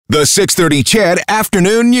The 6:30 CHED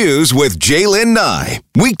Afternoon News with Jaylen Nye.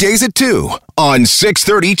 Weekdays at 2 on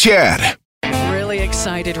 6:30 CHED. Really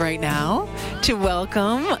excited right now to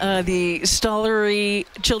welcome the Stollery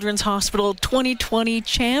Children's Hospital 2020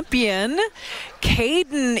 champion.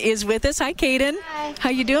 Caden is with us. Hi, Caden. Hi. How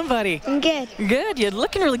you doing, buddy? I'm good. Good. You're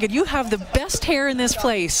looking really good. You have the best hair in this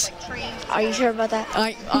place. Are you sure about that?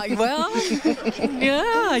 Well,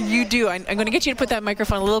 yeah, you do. I'm going to get you to put that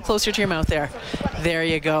microphone a little closer to your mouth there. There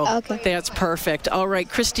you go. Okay. That's perfect. All right,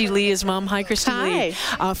 Christy Lee is mom. Hi, Christy Lee.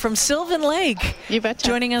 From Sylvan Lake. You betcha.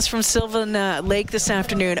 Joining us from Sylvan Lake this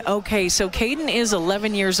afternoon. Okay, so Caden is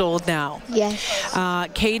 11 years old now. Yes.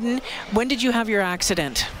 Caden, when did you have your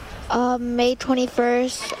accident? May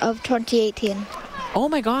 21st of 2018. Oh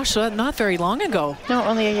my gosh, so not very long ago. No,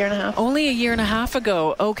 only a year and a half. Only a year and a half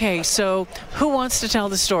ago. Okay, so who wants to tell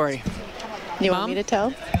the story? You Mom? want me to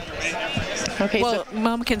tell? Okay, Well, so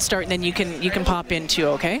Mom can start, and then you can pop in too.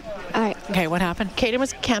 Okay. All right. Okay, what happened? Caden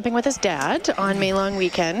was camping with his dad on May long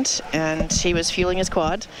weekend, and he was fueling his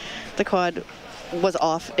quad. The quad was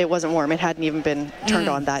off. It wasn't warm. It hadn't even been turned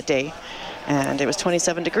on that day. And it was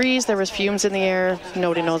 27 degrees. There was fumes in the air.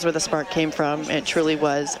 Nobody knows where the spark came from. It truly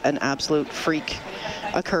was an absolute freak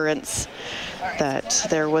occurrence that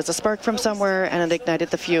there was a spark from somewhere and it ignited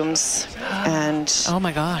the fumes. And Oh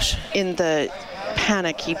my gosh. in the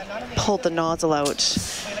panic, he pulled the nozzle out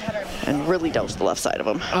and really doused the left side of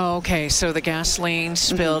him. Oh, okay, so the gasoline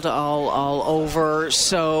spilled all over.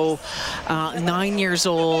 So 9 years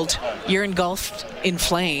old, you're engulfed in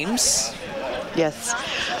flames. Yes,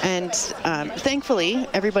 and thankfully,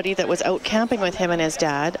 everybody that was out camping with him and his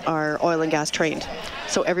dad are oil and gas trained,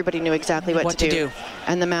 so everybody knew exactly what to do.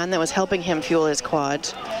 And the man that was helping him fuel his quad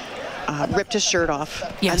ripped his shirt off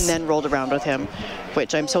and then rolled around with him,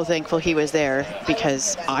 which I'm so thankful he was there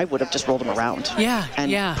because I would have just rolled him around.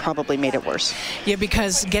 And probably made it worse. Yeah,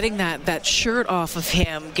 because getting that shirt off of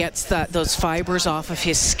him gets those fibers off of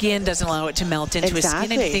his skin, doesn't allow it to melt into his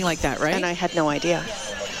skin, anything like that, right? And I had no idea.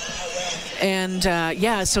 And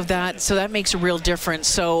so that makes a real difference.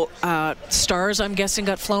 So stars, I'm guessing,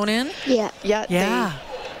 got flown in? Yeah.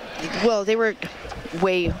 They were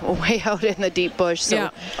way out in the deep bush. So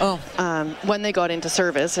when they got into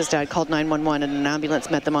service, his dad called 911 and an ambulance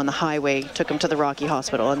met them on the highway, took him to the Rocky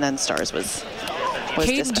Hospital, and then stars was Kate,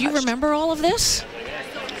 dispatched. do you remember all of this?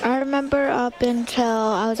 I remember up until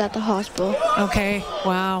I was at the hospital. Okay,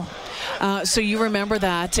 wow. So you remember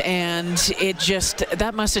that, and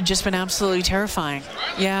that must have just been absolutely terrifying.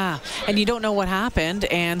 Yeah, and you don't know what happened,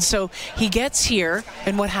 and so he gets here,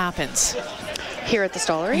 and what happens? Here at the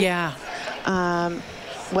Stollery? Yeah.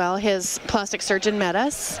 Well, his plastic surgeon met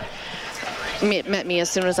us. Met me as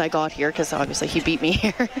soon as I got here, because obviously he beat me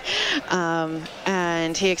here.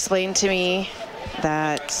 And he explained to me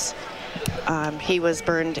that he was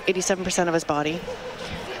burned 87% of his body.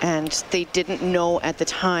 And they didn't know at the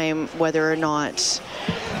time whether or not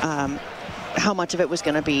how much of it was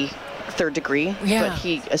going to be third degree, but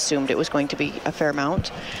he assumed it was going to be a fair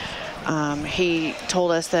amount. He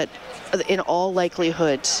told us that in all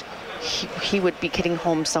likelihood, he would be getting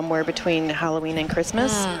home somewhere between Halloween and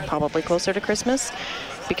Christmas, probably closer to Christmas,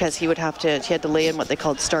 because he had to lay in what they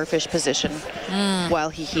called starfish position while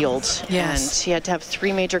he healed. Yes. And he had to have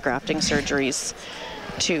 3 major grafting surgeries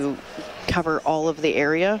to cover all of the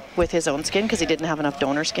area with his own skin, because he didn't have enough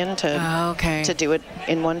donor skin to do it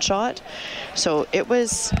in one shot. So I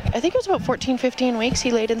think it was about 14-15 weeks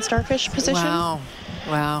he laid in starfish position. Wow.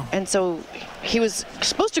 And so he was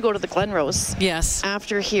supposed to go to the Glenrose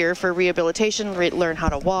after here for rehabilitation, learn how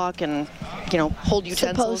to walk and, hold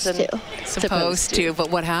utensils. Supposed to,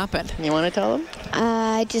 but what happened? You want to tell him?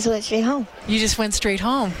 I just went straight home. You just went straight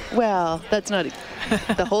home? Well, that's not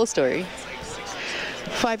the whole story.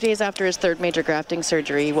 5 days after his 3rd major grafting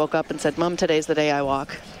surgery, he woke up and said, "Mom, today's the day I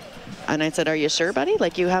walk." And I said, "Are you sure, buddy?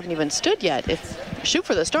 Like, you haven't even stood yet. Shoot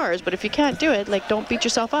for the stars, but if you can't do it, don't beat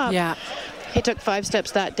yourself up." Yeah. He took 5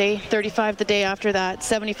 steps that day, 35 the day after that,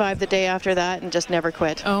 75 the day after that, and just never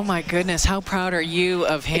quit. Oh my goodness, how proud are you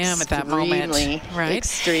of him at that moment? Right?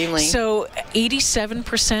 Extremely. So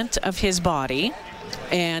 87% of his body,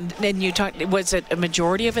 and then you talked, was it a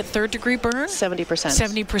majority of it third degree burn? 70%.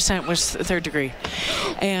 70% was third degree.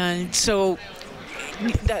 And so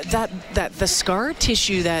that the scar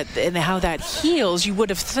tissue and how that heals, you would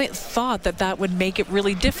have thought that would make it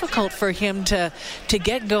really difficult for him to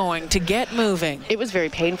get going, to get moving. It was very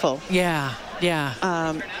painful. Yeah.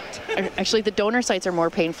 Actually, the donor sites are more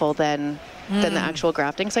painful than the actual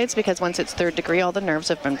grafting sites, because once it's third degree, all the nerves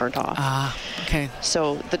have been burnt off. Okay.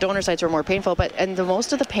 So the donor sites were more painful, and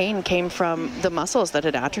most of the pain came from the muscles that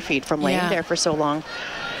had atrophied from laying there for so long.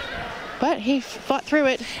 But he fought through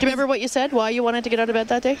it. Do you remember what you said? Why you wanted to get out of bed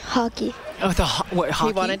that day? Hockey. Oh, what,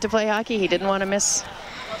 hockey? He wanted to play hockey. He didn't want to miss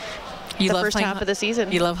the first half of the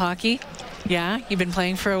season. You love hockey? Yeah, you've been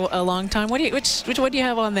playing for a long time. What do you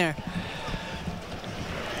have on there?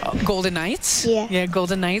 Golden Knights? Yeah. Yeah,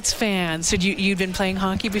 Golden Knights fan. So you'd been playing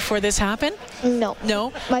hockey before this happened? No.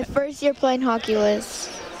 No? My first year playing hockey was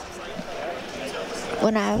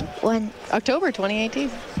when October 2018.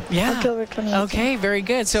 Yeah. October 2018. Okay, very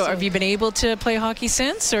good. So have you been able to play hockey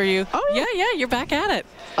since? Or you? Oh, yeah. Yeah, you're back at it.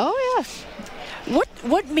 Oh, yeah.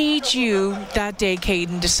 What made you that day,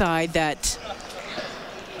 Caden, decide that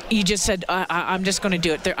you just said, I'm just going to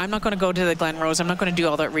do it? I'm not going to go to the Glen Rose. I'm not going to do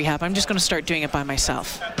all that rehab. I'm just going to start doing it by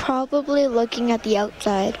myself. Probably looking at the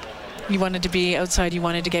outside. You wanted to be outside. You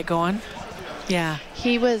wanted to get going? Yeah.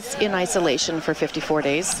 He was in isolation for 54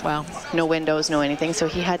 days. Wow. No windows, no anything. So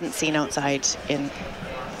he hadn't seen outside in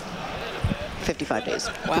 55 days.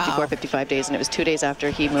 Wow. 54, 55 days. And it was 2 days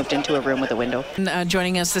after he moved into a room with a window.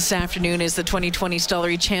 Joining us this afternoon is the 2020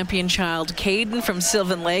 Stollery champion child, Caden from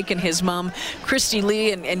Sylvan Lake, and his mom, Christy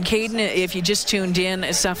Lee. And Caden, if you just tuned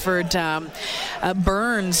in, suffered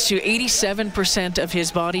burns to 87% of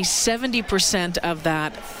his body, 70% of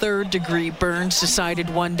that third-degree burns.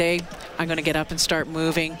 Decided one day, I'm going to get up and start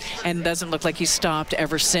moving, and doesn't look like he's stopped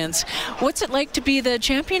ever since. What's it like to be the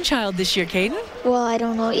champion child this year, Caden? Well, I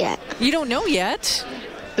don't know yet. You don't know yet?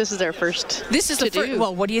 This is our first. This is the first.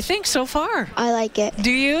 Well, what do you think so far? I like it.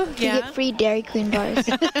 Do you? You get free Dairy Queen bars.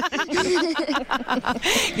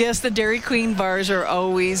 Yes, the Dairy Queen bars are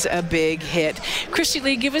always a big hit. Christy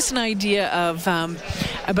Lee, give us an idea of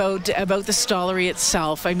about the Stollery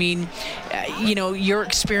itself. I mean, your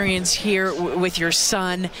experience here with your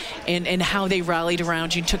son and how they rallied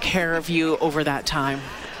around you, took care of you over that time.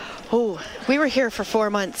 Oh, we were here for 4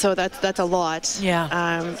 months, so that's a lot.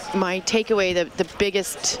 Yeah. My takeaway, the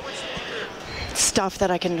biggest stuff that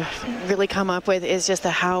I can really come up with is just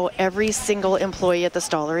how every single employee at the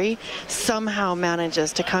Stollery somehow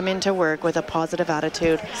manages to come into work with a positive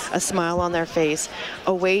attitude, a smile on their face,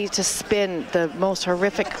 a way to spin the most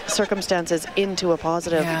horrific circumstances into a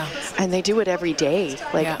positive. Yeah. And they do it every day.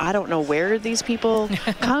 Like, Yeah. I don't know where these people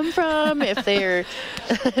come from, if they're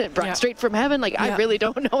brought straight from heaven. Like, I really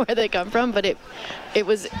don't know where they come from, but it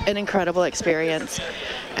was an incredible experience.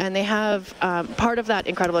 And they have, part of that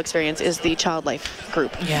incredible experience is the Child Life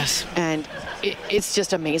group. Yes. And it's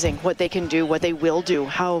just amazing what they can do, what they will do,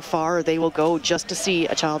 how far they will go just to see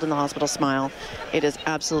a child in the hospital smile. It is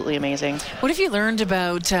absolutely amazing. What have you learned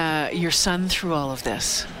about your son through all of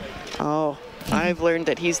this? Oh, I've learned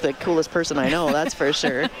that he's the coolest person I know, that's for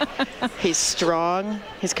sure. He's strong,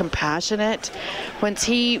 he's compassionate. Once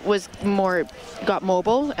he got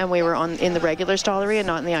mobile and we were in the regular Stollery and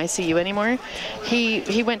not in the ICU anymore,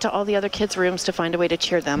 he went to all the other kids' rooms to find a way to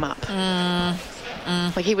cheer them up.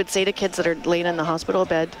 Like, he would say to kids that are laying in the hospital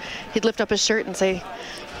bed, he'd lift up his shirt and say,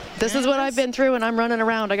 "This is what I've been through, and I'm running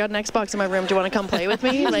around. I got an Xbox in my room. Do you want to come play with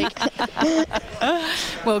me?" Like,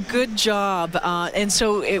 well, good job. And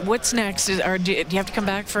so, what's next? Do you have to come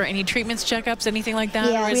back for any treatments, checkups, anything like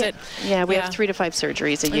that, Yeah. or is it? yeah, we have 3 to 5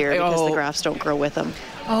 surgeries a year because the grafts don't grow with them.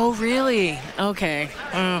 Oh, really? Okay.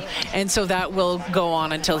 And so that will go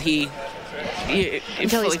on until he's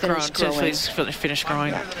finished growing. Until he's finished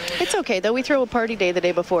growing. It's okay though. We throw a party day the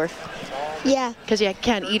day before Yeah. because you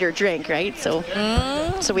can't eat or drink, right? So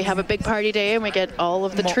we have a big party day and we get all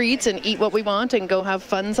of the treats and eat what we want and go have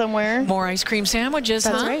fun somewhere. More ice cream sandwiches,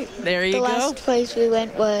 That's huh? right. There you The go. last place we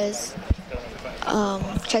went was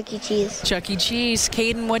Chuck E. Cheese. Chuck E. Cheese.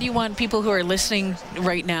 Caden, what do you want people who are listening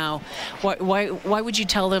right now? Why would you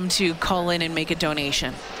tell them to call in and make a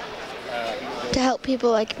donation? To help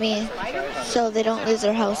people like me so they don't lose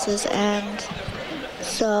their houses and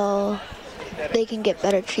so they can get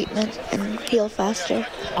better treatment and heal faster.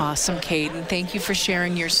 Awesome, Caden. Thank you for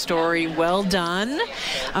sharing your story. Well done.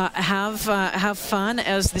 Have fun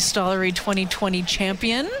as the Stollery 2020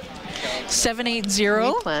 champion.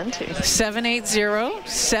 780. We plan to.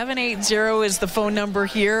 780 is the phone number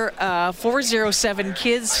here.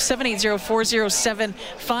 407-KIDS,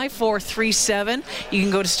 780-407-5437. You can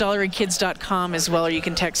go to StolleryKids.com as well, or you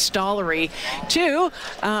can text Stollery to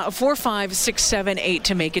 45678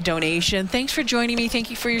 to make a donation. Thanks for joining me. Thank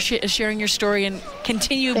you for sharing your story, and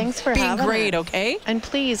continue Thanks for being having great, us. okay? And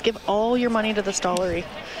please give all your money to the Stollery.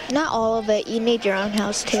 Not all of it. You need your own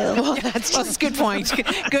house too. Well, that's a good point.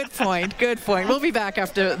 Good point. Good point. We'll be back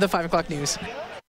after the 5 o'clock news.